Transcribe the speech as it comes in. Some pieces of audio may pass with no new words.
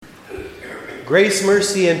Grace,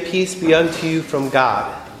 mercy, and peace be unto you from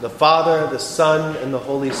God, the Father, the Son, and the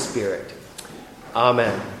Holy Spirit.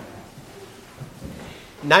 Amen.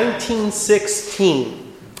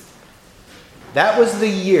 1916. That was the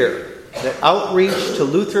year that outreach to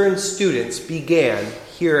Lutheran students began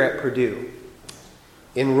here at Purdue.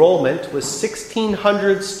 Enrollment was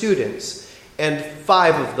 1,600 students, and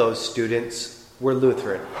 5 of those students were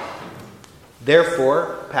Lutheran.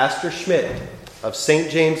 Therefore, Pastor Schmidt of St.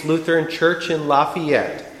 James Lutheran Church in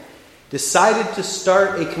Lafayette decided to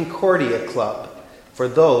start a Concordia Club for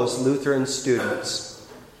those Lutheran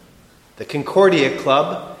students. The Concordia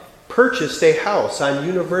Club purchased a house on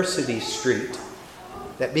University Street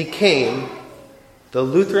that became the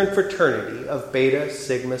Lutheran Fraternity of Beta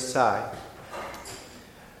Sigma Psi.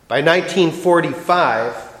 By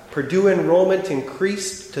 1945, Purdue enrollment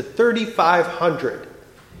increased to 3,500,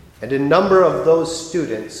 and a number of those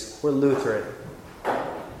students were Lutheran.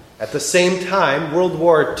 At the same time, World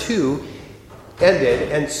War II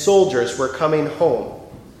ended and soldiers were coming home,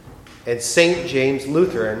 and St. James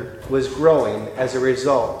Lutheran was growing as a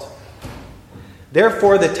result.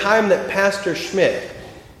 Therefore, the time that Pastor Schmidt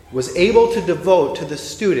was able to devote to the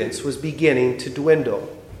students was beginning to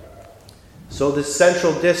dwindle. So the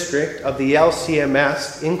Central District of the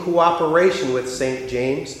LCMS, in cooperation with St.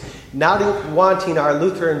 James, not wanting our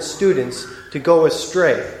Lutheran students to go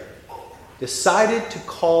astray, decided to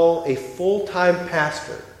call a full-time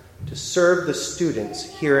pastor to serve the students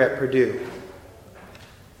here at Purdue.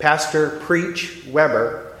 Pastor Preach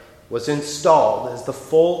Weber was installed as the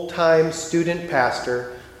full-time student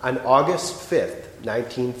pastor on August 5th,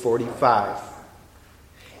 1945.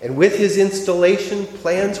 And with his installation,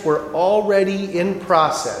 plans were already in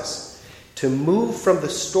process to move from the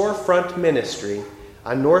storefront ministry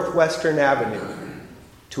on Northwestern Avenue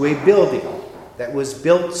to a building that was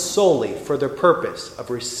built solely for the purpose of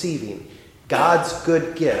receiving God's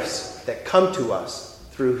good gifts that come to us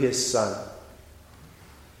through His Son.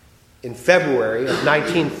 In February of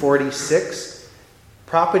 1946,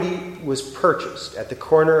 property was purchased at the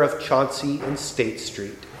corner of Chauncey and State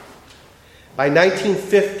Street. By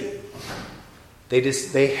 1950,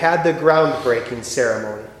 they had the groundbreaking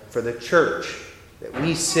ceremony for the church that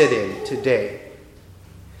we sit in today.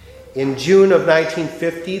 In June of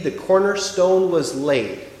 1950, the cornerstone was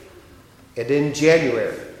laid, and in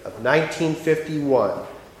January of 1951,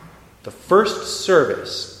 the first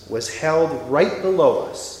service was held right below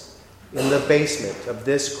us in the basement of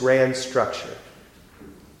this grand structure.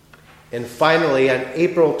 And finally, on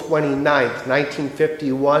April 29th,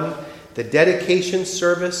 1951, the dedication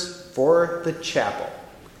service for the chapel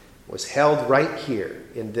was held right here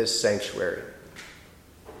in this sanctuary.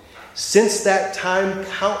 Since that time,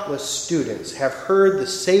 countless students have heard the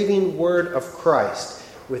saving word of Christ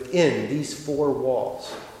within these 4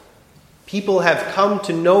 walls. People have come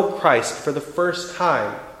to know Christ for the first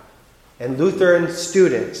time, and Lutheran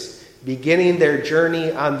students, beginning their journey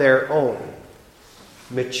on their own,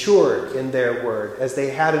 matured in their word as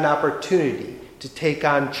they had an opportunity to take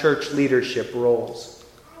on church leadership roles.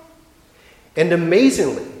 And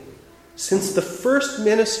amazingly, since the first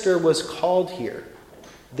minister was called here,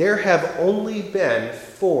 there have only been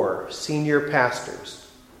 4 senior pastors.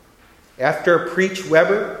 After Preach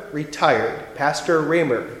Weber retired, Pastor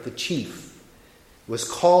Raymer, the chief, was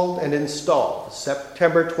called and installed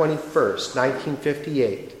September 21st,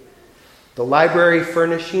 1958. The library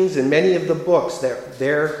furnishings and many of the books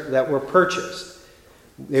that were purchased,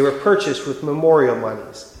 they were purchased with memorial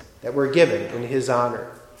monies that were given in his honor.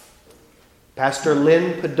 Pastor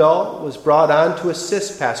Lynn Padal was brought on to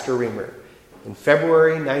assist Pastor Raymer in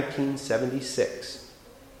February 1976.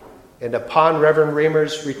 And upon Reverend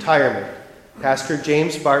Raymer's retirement, Pastor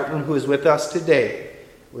James Barton, who is with us today,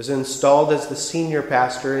 was installed as the senior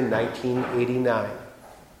pastor in 1989.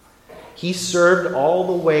 He served all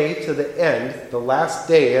the way to the end, the last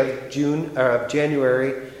day of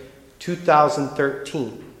January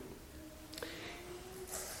 2013.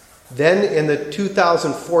 Then in the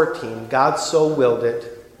 2014, God so willed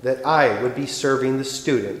it that I would be serving the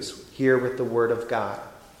students here with the Word of God.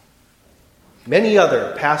 Many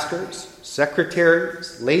other pastors,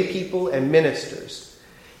 secretaries, lay people, and ministers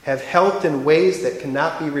have helped in ways that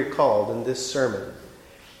cannot be recalled in this sermon.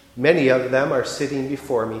 Many of them are sitting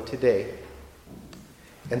before me today.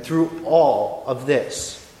 And through all of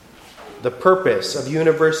this, the purpose of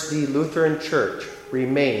University Lutheran Church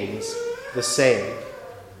remains the same.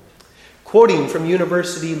 Quoting from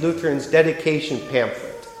University Lutheran's dedication pamphlet,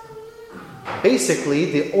 basically,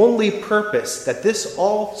 the only purpose that this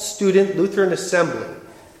all-student Lutheran assembly,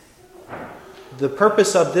 the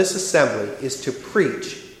purpose of this assembly is to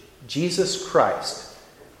preach Jesus Christ,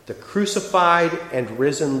 the crucified and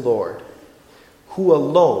risen Lord, who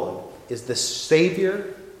alone is the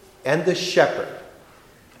Savior and the Shepherd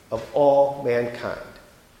of all mankind.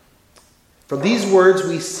 From these words,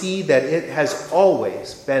 we see that it has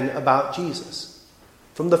always been about Jesus,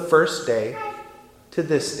 from the first day to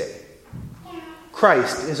this day.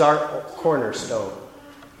 Christ is our cornerstone.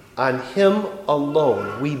 On him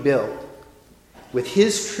alone we build. With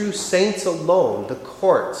his true saints alone, the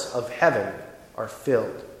courts of heaven are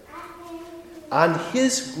filled. On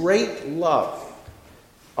his great love,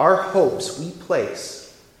 our hopes we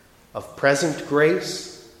place of present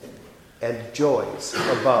grace and joys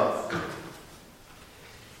above.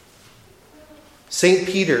 St.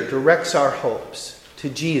 Peter directs our hopes to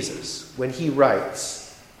Jesus when he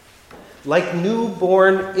writes, "Like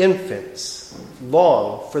newborn infants,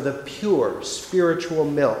 long for the pure spiritual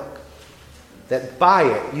milk, that by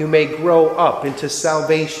it you may grow up into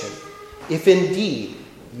salvation, if indeed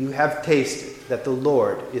you have tasted that the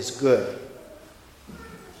Lord is good."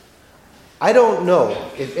 I don't know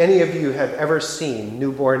if any of you have ever seen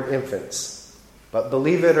newborn infants, but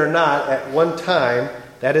believe it or not, at one time,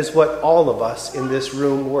 that is what all of us in this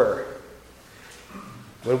room were.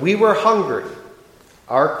 When we were hungry,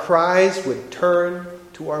 our cries would turn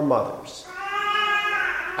to our mothers.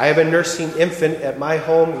 I have a nursing infant at my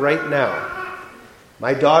home right now.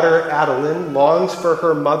 My daughter, Adeline, longs for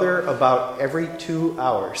her mother about every 2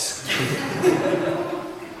 hours.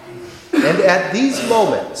 And at these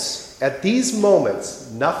moments,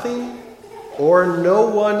 nothing or no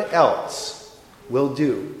one else will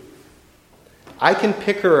do. I can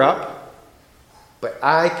pick her up, but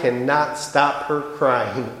I cannot stop her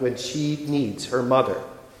crying when she needs her mother.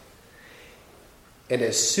 And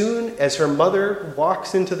as soon as her mother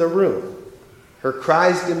walks into the room, her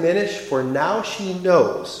cries diminish, for now she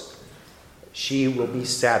knows she will be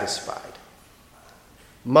satisfied.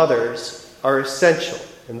 Mothers are essential,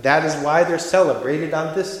 and that is why they're celebrated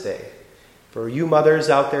on this day. For you mothers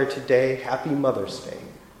out there today, happy Mother's Day.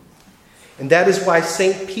 And that is why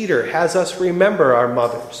St. Peter has us remember our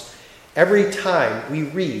mothers every time we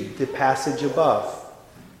read the passage above.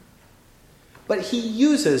 But he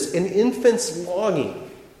uses an infant's longing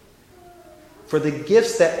for the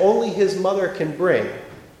gifts that only his mother can bring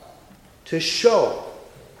to show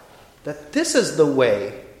that this is the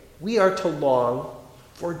way we are to long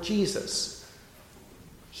for Jesus.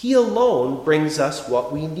 He alone brings us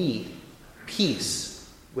what we need, peace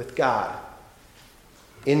with God.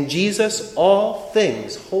 In Jesus, all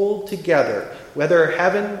things hold together, whether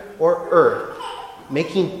heaven or earth,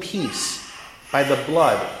 making peace by the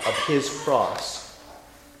blood of his cross.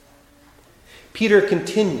 Peter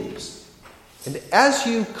continues, "And as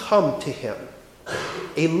you come to him,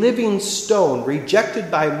 a living stone,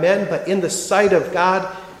 rejected by men, but in the sight of God,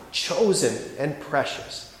 chosen and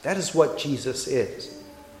precious." That is what Jesus is.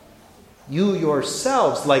 You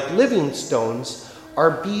yourselves, like living stones,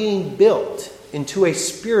 are being built into a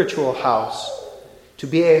spiritual house, to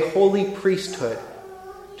be a holy priesthood,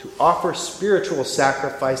 to offer spiritual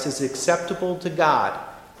sacrifices acceptable to God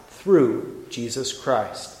through Jesus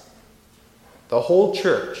Christ. The whole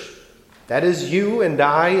church, that is you and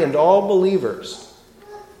I and all believers,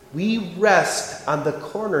 we rest on the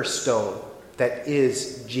cornerstone that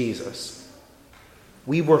is Jesus.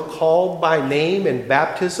 We were called by name in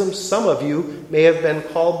baptism. Some of you may have been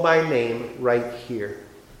called by name right here.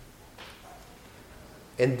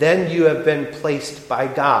 And then you have been placed by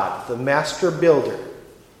God, the master builder,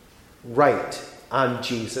 right on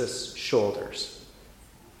Jesus' shoulders.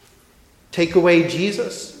 Take away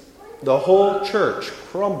Jesus, the whole church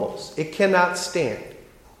crumbles. It cannot stand.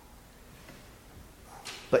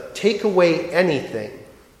 But take away anything,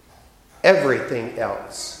 everything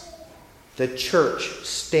else, the church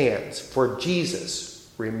stands, for Jesus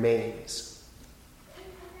remains.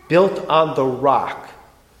 Built on the rock,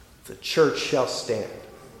 the church shall stand,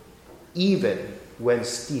 even when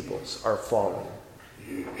steeples are falling.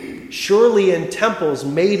 Surely in temples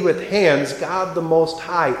made with hands, God the Most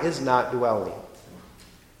High is not dwelling.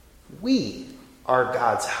 We are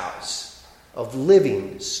God's house of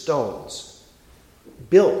living stones,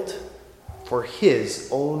 built for his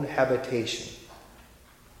own habitation.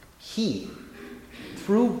 He,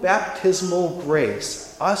 through baptismal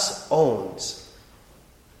grace, us owns,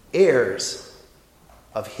 heirs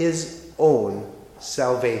of his own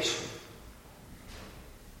salvation.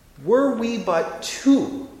 Were we but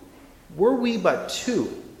two,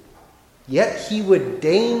 yet he would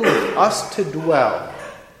deign with us to dwell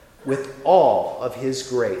with all of his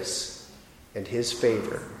grace and his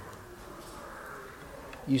favor.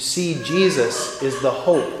 You see, Jesus is the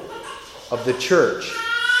hope of the church.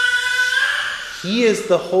 He is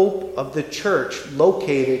the hope of the church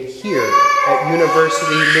located here at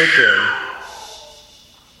University Lutheran.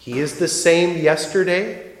 He is the same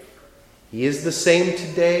yesterday, He is the same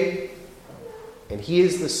today, and He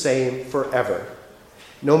is the same forever,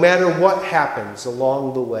 no matter what happens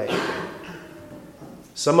along the way.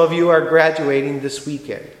 Some of you are graduating this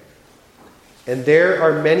weekend, and there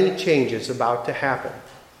are many changes about to happen.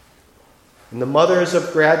 And the mothers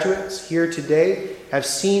of graduates here today have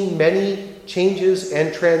seen many changes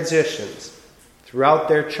and transitions throughout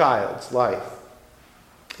their child's life.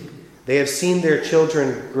 They have seen their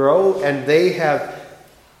children grow, and they have,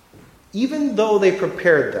 even though they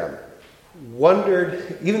prepared them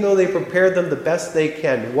the best they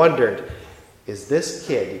can, wondered, is this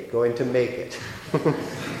kid going to make it?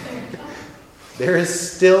 There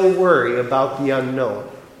is still worry about the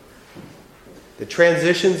unknown. The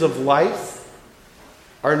transitions of life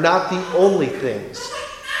are not the only things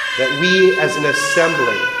that we as an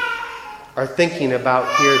assembly are thinking about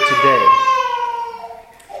here today.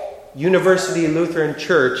 University Lutheran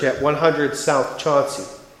Church at 100 South Chauncey,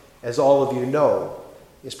 as all of you know,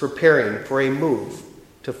 is preparing for a move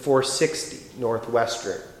to 460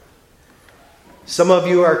 Northwestern. Some of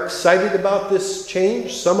you are excited about this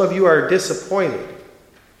change. Some of you are disappointed.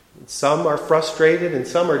 Some are frustrated, and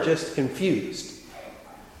some are just confused.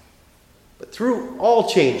 But through all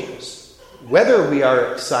changes, whether we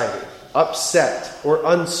are excited, upset, or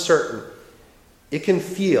uncertain, it can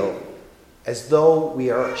feel as though we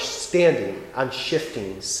are standing on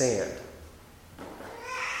shifting sand.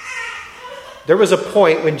 There was a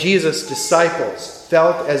point when Jesus' disciples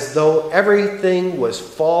felt as though everything was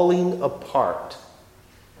falling apart.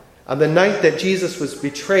 On the night that Jesus was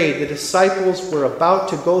betrayed, the disciples were about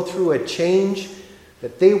to go through a change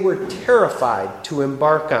that they were terrified to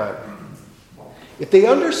embark on. If they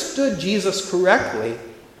understood Jesus correctly,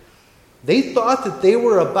 they thought that they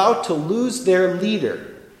were about to lose their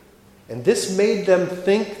leader, and this made them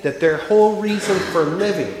think that their whole reason for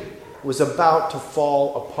living was about to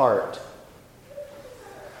fall apart.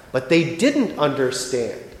 But they didn't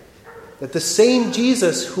understand that the same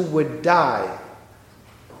Jesus who would die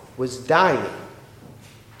was dying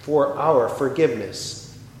for our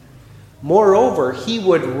forgiveness. Moreover, He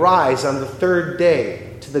would rise on the third day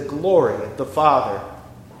to the glory of the Father.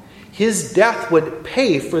 His death would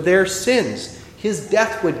pay for their sins. His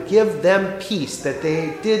death would give them peace that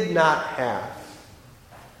they did not have.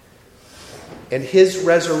 And His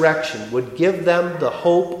resurrection would give them the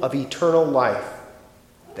hope of eternal life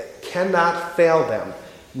that cannot fail them,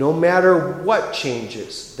 no matter what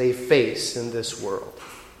changes they face in this world.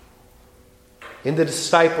 In the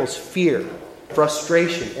disciples' fear,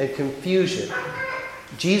 frustration, and confusion,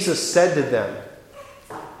 Jesus said to them,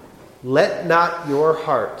 "Let not your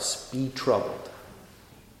hearts be troubled.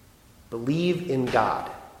 Believe in God.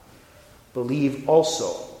 Believe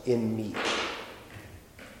also in me."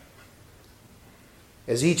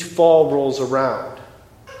 As each fall rolls around,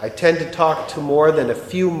 I tend to talk to more than a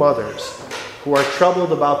few mothers who are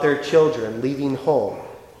troubled about their children leaving home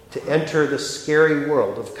to enter the scary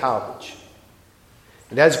world of college.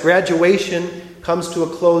 And as graduation comes to a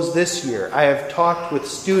close this year, I have talked with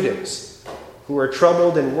students who are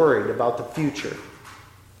troubled and worried about the future.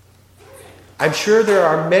 I'm sure there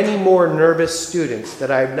are many more nervous students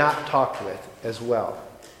that I have not talked with as well.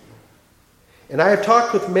 And I have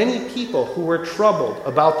talked with many people who were troubled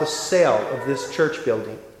about the sale of this church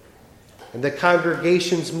building and the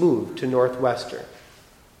congregation's move to Northwestern.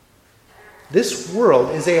 This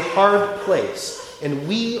world is a hard place, and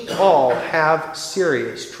we all have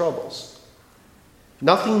serious troubles.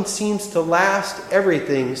 Nothing seems to last.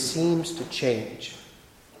 Everything seems to change.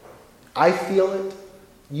 I feel it.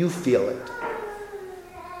 You feel it.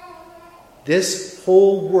 This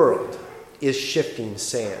whole world is shifting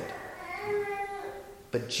sand.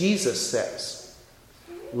 But Jesus says,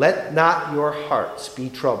 "Let not your hearts be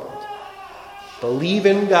troubled. Believe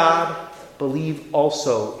in God. Believe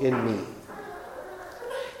also in me."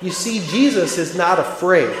 You see, Jesus is not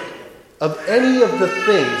afraid of any of the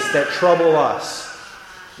things that trouble us.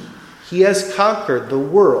 He has conquered the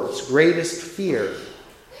world's greatest fear,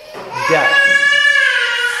 death,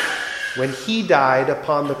 when He died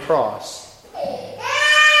upon the cross.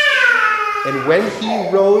 And when He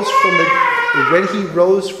rose from the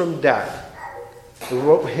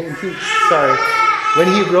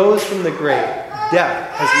grave, death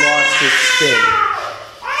has lost its sting.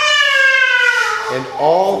 And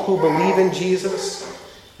all who believe in Jesus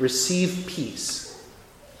receive peace,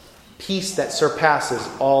 peace that surpasses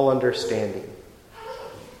all understanding.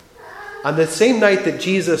 On the same night that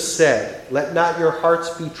Jesus said, "Let not your hearts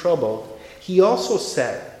be troubled," He also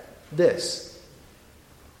said this,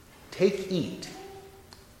 "Take, eat.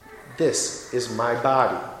 This is my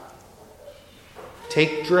body.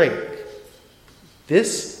 Take, drink.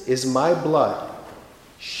 This is my blood,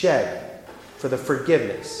 shed for the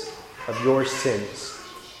forgiveness of your sins."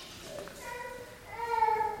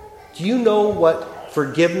 Do you know what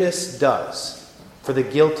forgiveness does for the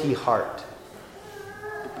guilty heart?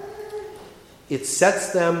 It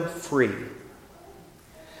sets them free.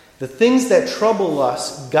 The things that trouble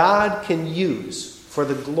us, God can use for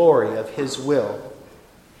the glory of his will.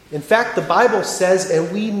 In fact, the Bible says, and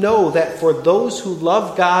we know that for those who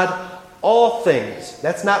love God, all things,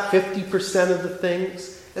 that's not 50% of the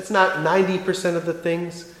things, that's not 90% of the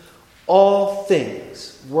things, all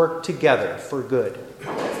things work together for good,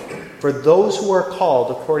 for those who are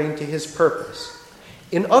called according to his purpose.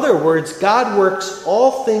 In other words, God works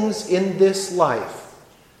all things in this life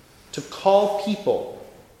to call people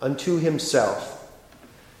unto himself.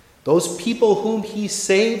 Those people whom he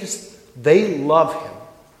saves, they love him.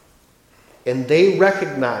 And they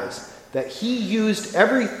recognize that he used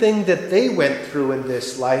everything that they went through in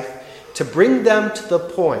this life to bring them to the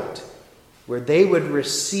point where they would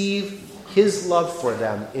receive his love for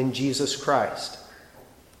them in Jesus Christ.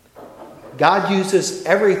 God uses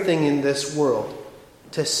everything in this world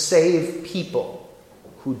to save people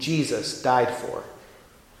who Jesus died for.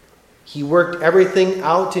 He worked everything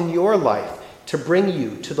out in your life to bring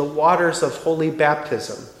you to the waters of holy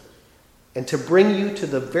baptism and to bring you to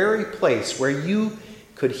the very place where you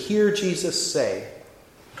could hear Jesus say,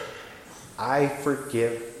 "I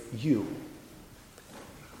forgive you.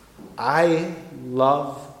 I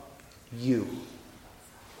love you.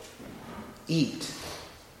 Eat,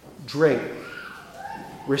 drink,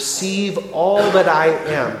 receive all that I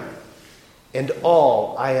am and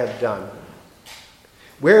all I have done.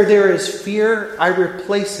 Where there is fear, I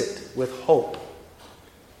replace it with hope.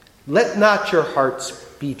 Let not your hearts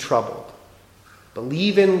be troubled.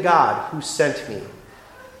 Believe in God who sent me,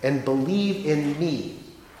 and believe in me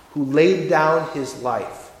who laid down his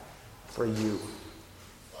life for you."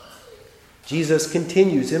 Jesus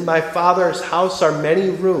continues, "In my Father's house are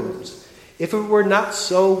many rooms. If it were not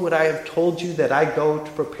so, would I have told you that I go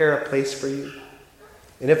to prepare a place for you?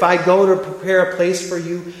 And if I go to prepare a place for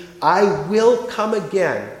you, I will come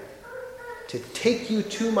again to take you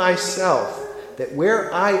to myself, that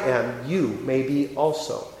where I am, you may be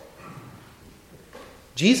also."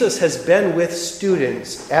 Jesus has been with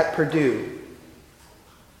students at Purdue,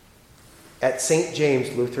 at St.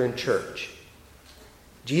 James Lutheran Church.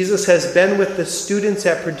 Jesus has been with the students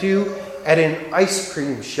at Purdue at an ice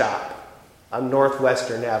cream shop on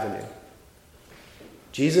Northwestern Avenue.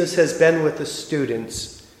 Jesus has been with the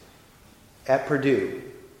students at Purdue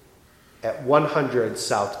at 100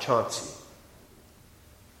 South Chauncey.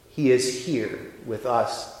 He is here with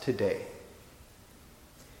us today.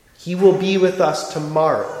 He will be with us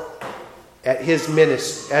tomorrow at his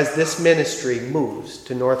as this ministry moves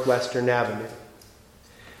to Northwestern Avenue.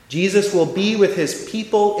 Jesus will be with his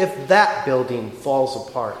people if that building falls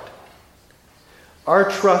apart.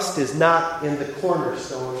 Our trust is not in the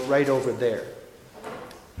cornerstone right over there.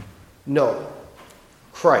 No,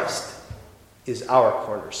 Christ is our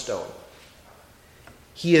cornerstone.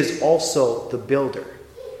 He is also the builder,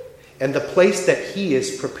 and the place that he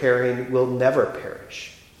is preparing will never perish.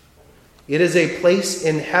 It is a place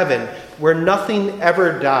in heaven where nothing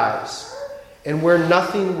ever dies and where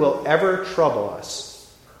nothing will ever trouble us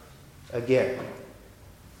again.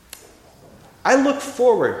 I look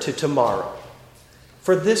forward to tomorrow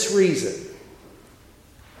for this reason.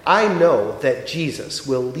 I know that Jesus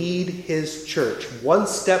will lead his church one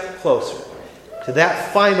step closer to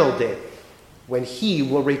that final day when he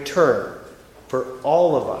will return for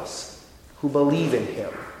all of us who believe in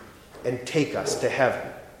him and take us to heaven.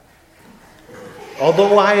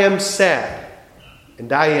 Although I am sad,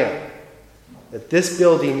 and I am, that this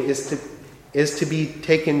building is to be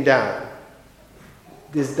taken down,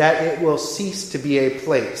 is that it will cease to be a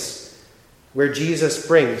place where Jesus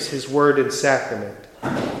brings his word and sacrament.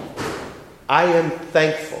 I am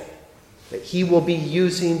thankful that he will be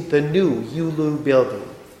using the new ULU building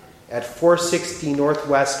at 460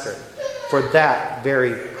 Northwestern for that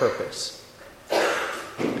very purpose.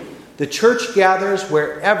 The church gathers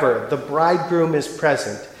wherever the bridegroom is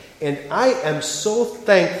present, and I am so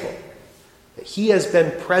thankful that he has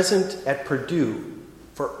been present at Purdue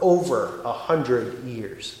for over 100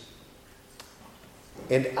 years.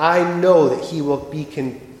 And I know that he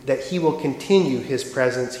will continue his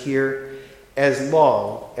presence here as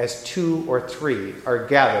long as 2 or 3 are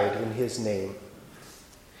gathered in his name.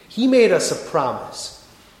 He made us a promise,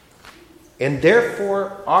 and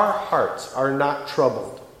therefore our hearts are not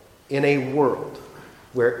troubled in a world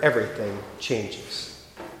where everything changes.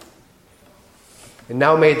 And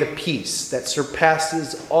now may the peace that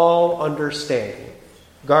surpasses all understanding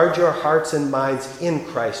guard your hearts and minds in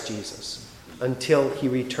Christ Jesus until he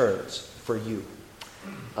returns for you.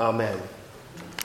 Amen.